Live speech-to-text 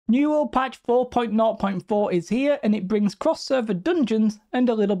New World Patch 4.0.4 is here and it brings cross-server dungeons and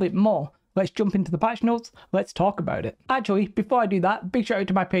a little bit more. Let's jump into the patch notes, let's talk about it. Actually, before I do that, big shout out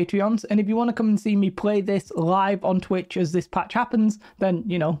to my Patreons, and if you want to come and see me play this live on Twitch as this patch happens, then,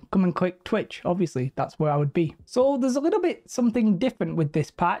 you know, come and click Twitch, obviously, that's where I would be. So there's a little bit something different with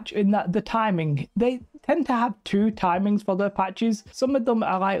this patch in that the timing, they tend to have two timings for their patches. Some of them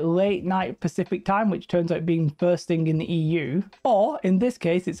are like late night Pacific time, which turns out being first thing in the EU, or in this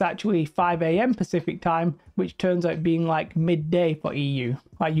case, it's actually 5 AM Pacific time, which turns out being like midday for EU.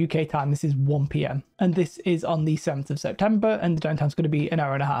 Like UK time, this is 1 PM. And this is on the 7th of September, and the downtime's going to be an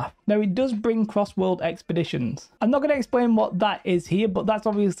hour and a half. Now, it does bring cross-world expeditions. I'm not going to explain what that is here, but that's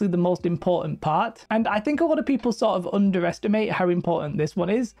obviously the most important part. And I think a lot of people sort of underestimate how important this one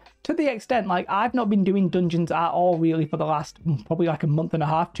is, to the extent, like, I've not been doing dungeons at all really for the last probably like a month and a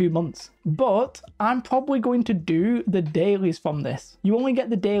half, 2 months. But I'm probably going to do the dailies from this. You only get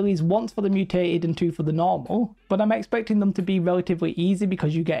the dailies once for the mutated and 2 for the normal, but I'm expecting them to be relatively easy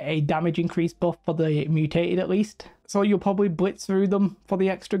because you get a damage increase buff for the mutated at least. So you'll probably blitz through them for the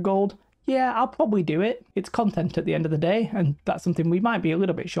extra gold. Yeah, I'll probably do it. It's content at the end of the day, and that's something we might be a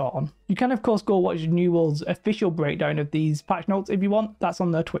little bit short on. You can of course go watch New World's official breakdown of these patch notes if you want. That's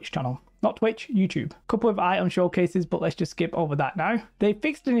on their Twitch channel. Not Twitch, YouTube. Couple of item showcases, but let's just skip over that now. They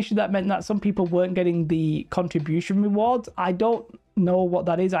fixed an issue that meant that some people weren't getting the contribution rewards. I don't know what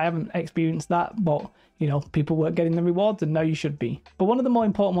that is. I haven't experienced that, but you know, people weren't getting the rewards and now you should be. But one of the more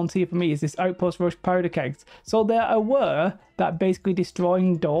important ones here for me is this Outpost Rush powder kegs. So they're aware that basically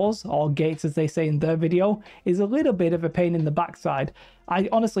destroying doors, or gates as they say in their video, is a little bit of a pain in the backside. I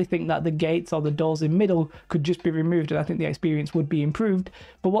honestly think that the gates or the doors in middle could just be removed, and I think the experience would be improved.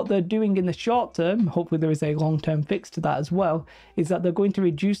 But what they're doing in the short term, hopefully there is a long-term fix to that as well, is that they're going to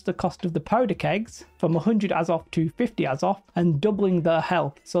reduce the cost of the powder kegs from 100 as off to 50 as off, and doubling their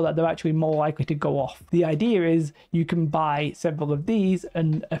health so that they're actually more likely to go off. The idea is you can buy several of these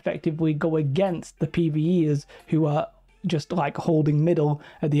and effectively go against the PvEers who are just like holding middle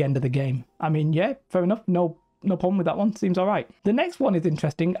at the end of the game. I mean, yeah, fair enough. No problem with that one. Seems all right. The next one is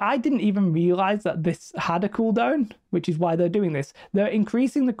interesting. I didn't even realize that this had a cooldown, which is why they're doing this. They're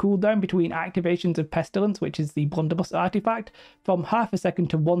increasing the cooldown between activations of Pestilence, which is the blunderbuss artifact, from half a second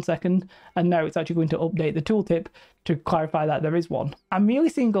to 1 second, and now it's actually going to update the tooltip to clarify that there is one. I'm really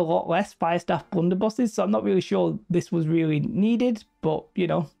seeing a lot less Firestaff blunderbusses, so I'm not really sure this was really needed, but you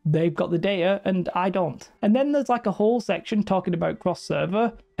know, they've got the data and I don't. And then there's like a whole section talking about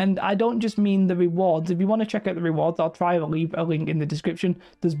cross-server, and I don't just mean the rewards. If you want to check out the rewards, I'll try to leave a link in the description.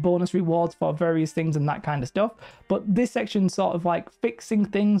 There's bonus rewards for various things and that kind of stuff, but this section's sort of like fixing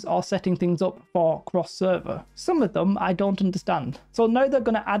things or setting things up for cross-server. Some of them I don't understand. So now they're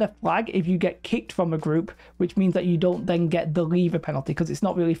going to add a flag if you get kicked from a group, which means that you don't then get the leaver penalty, because it's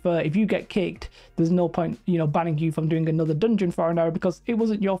not really fair. If you get kicked, there's no point, you know, banning you from doing another dungeon for an hour because it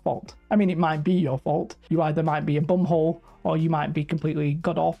wasn't your fault. I mean, it might be your fault. You either might be a bumhole or you might be completely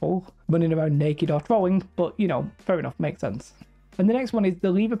god-awful, running around naked or trolling, but you know, fair enough, makes sense. And the next one is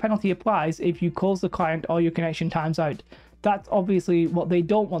the leaver penalty applies if you close the client or your connection times out. That's obviously what they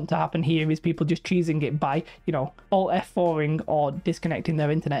don't want to happen here, is people just cheesing it by, you know, all F4ing or disconnecting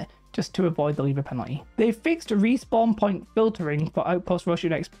their internet just to avoid the leaver penalty. They've fixed respawn point filtering for Outpost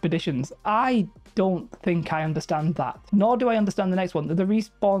Russian expeditions. I don't think I understand that, nor do I understand the next one. The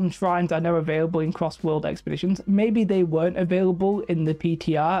respawn shrines are now available in cross-world expeditions. Maybe they weren't available in the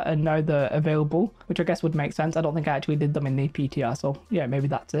PTR and now they're available, which I guess would make sense. I don't think I actually did them in the PTR, so yeah, maybe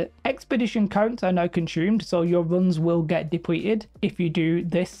that's it. Expedition counts are now consumed, so your runs will get depleted if you do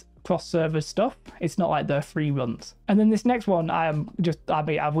this cross-server stuff. It's not like they're free runs. And then this next one, I mean,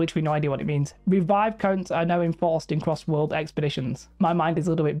 I've literally no idea what it means. Revive counts are now enforced in cross-world expeditions. My mind is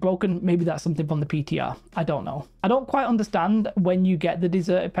a little bit broken. Maybe that's something from the PTR. I don't know. I don't quite understand when you get the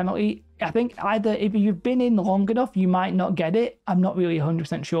deserted penalty. I think either if you've been in long enough, you might not get it. I'm not really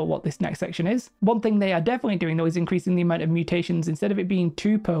 100% sure what this next section is. One thing they are definitely doing though is increasing the amount of mutations. Instead of it being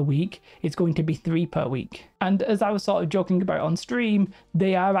 2 per week, it's going to be 3 per week. And as I was sort of joking about on stream,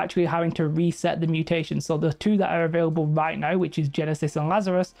 they are actually having to reset the mutations. So the 2 that are available right now, which is Genesis and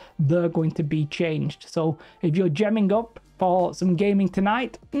Lazarus, they're going to be changed. So if you're gemming up for some gaming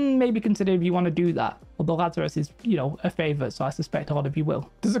tonight, maybe consider if you want to do that. although Lazarus is, you know, a favourite, so I suspect a lot of you will.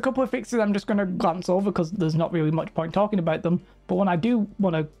 There's a couple of fixes I'm just going to glance over because there's not really much point talking about them, but one I do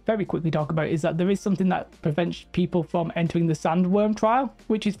want to very quickly talk about is that there is something that prevents people from entering the sandworm trial,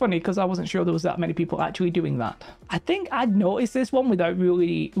 which is funny because I wasn't sure there was that many people actually doing that. I think I'd noticed this one without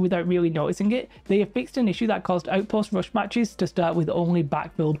really noticing it. They have fixed an issue that caused Outpost Rush matches to start with only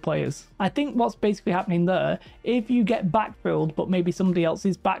backfilled players. I think what's basically happening there, if you get backfilled but maybe somebody else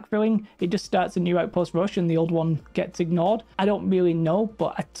is backfilling, it just starts a new Outpost Rush and the old one gets ignored. I don't really know,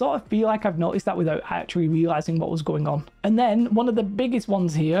 but I sort of feel like I've noticed that without actually realizing what was going on. And then one of the biggest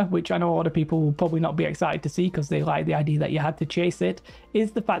ones here, which I know a lot of people will probably not be excited to see because they like the idea that you had to chase it,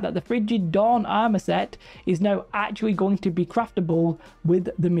 is the fact that the Frigid Dawn armor set is now actually going to be craftable with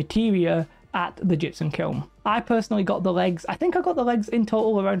the materia at the gypsum kiln. I personally got the legs, I think I got the legs in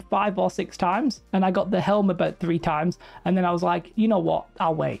total around 5 or 6 times, and I got the helm about 3 times, and then I was like, you know what,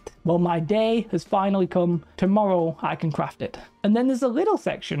 I'll wait. Well, my day has finally come. Tomorrow I can craft it. And then there's a little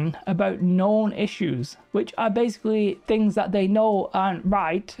section about known issues, which are basically things that they know aren't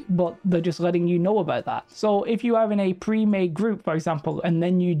right, but they're just letting you know about that. So if you are in a pre-made group, for example, and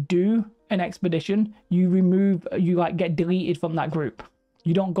then you do an expedition, you like get deleted from that group.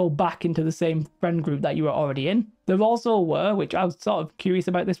 You don't go back into the same friend group that you were already in. There also were, which I was sort of curious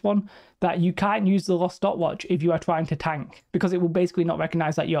about this one, that you can't use the lost stopwatch if you are trying to tank, because it will basically not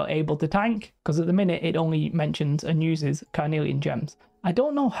recognize that you're able to tank, because at the minute it only mentions and uses carnelian gems. I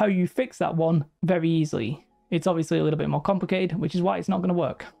don't know how you fix that one very easily. It's obviously a little bit more complicated, which is why it's not going to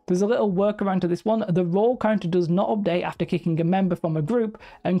work. There's a little workaround to this one. The roll counter does not update after kicking a member from a group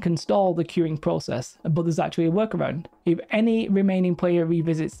and can stall the queuing process, but there's actually a workaround. If any remaining player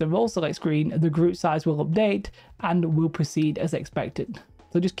revisits the roll select screen, the group size will update and will proceed as expected.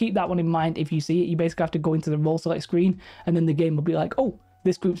 So just keep that one in mind. If you see it, you basically have to go into the roll select screen and then the game will be like, oh,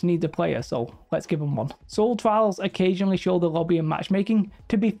 this group needs a player, so let's give them one. Soul trials occasionally show the lobby and matchmaking.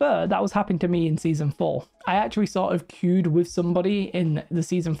 To be fair, that was happening to me in Season 4. I actually sort of queued with somebody in the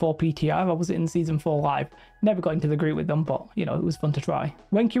Season 4 PTR. I was in Season 4 live. Never got into the group with them, but, you know, it was fun to try.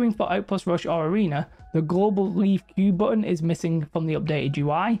 When queuing for Outpost Rush or Arena, the global leave queue button is missing from the updated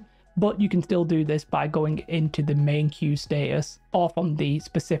UI, but you can still do this by going into the main queue status or from the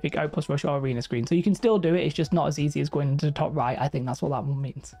specific Outpost Rush or Arena screen. So you can still do it, it's just not as easy as going into the top right. I think that's what that one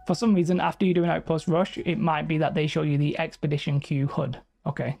means. For some reason, after you do an Outpost Rush, it might be that they show you the Expedition queue HUD.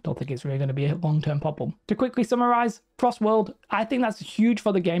 Okay, don't think it's really going to be a long-term problem. To quickly summarize, cross-world, I think that's huge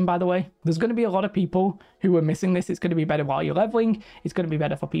for the game, by the way. There's going to be a lot of people who are missing this. It's going to be better while you're leveling. It's going to be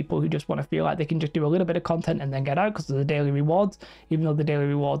better for people who just want to feel like they can just do a little bit of content and then get out because of the daily rewards, even though the daily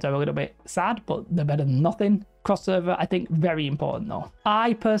rewards are a little bit sad, but they're better than nothing. Cross server, I think very important though.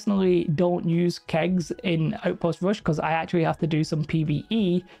 I personally don't use kegs in Outpost Rush because I actually have to do some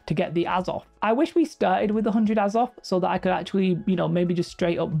PvE to get the Azoth. I wish we started with 100 Azoth so that I could actually, you know, maybe just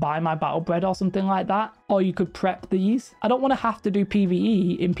straight up buy my battle bread or something like that. Or you could prep these. I don't want to have to do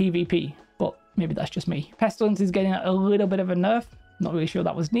PvE in PvP, but maybe that's just me. Pestilence is getting a little bit of a nerf. Not really sure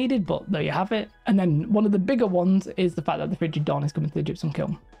that was needed, but there you have it. And then one of the bigger ones is the fact that the Frigid Dawn is coming to the gypsum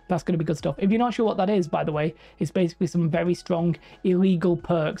kiln. That's going to be good stuff. If you're not sure what that is, by the way, it's basically some very strong illegal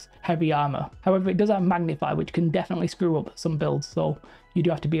perks, heavy armor. However, it does have magnify, which can definitely screw up some builds, so you do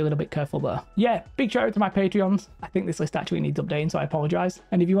have to be a little bit careful there. Yeah, big shout out to my Patreons. I think this list actually needs updating, so I apologize.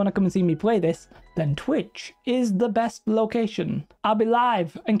 And if you want to come and see me play this, then Twitch is the best location. I'll be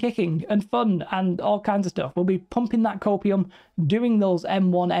live and kicking and fun and all kinds of stuff. We'll be pumping that copium, doing those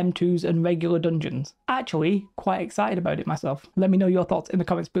M1, M2s and regular dungeons. Actually, quite excited about it myself. Let me know your thoughts in the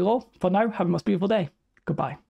comments below. For now, have a most beautiful day. Goodbye.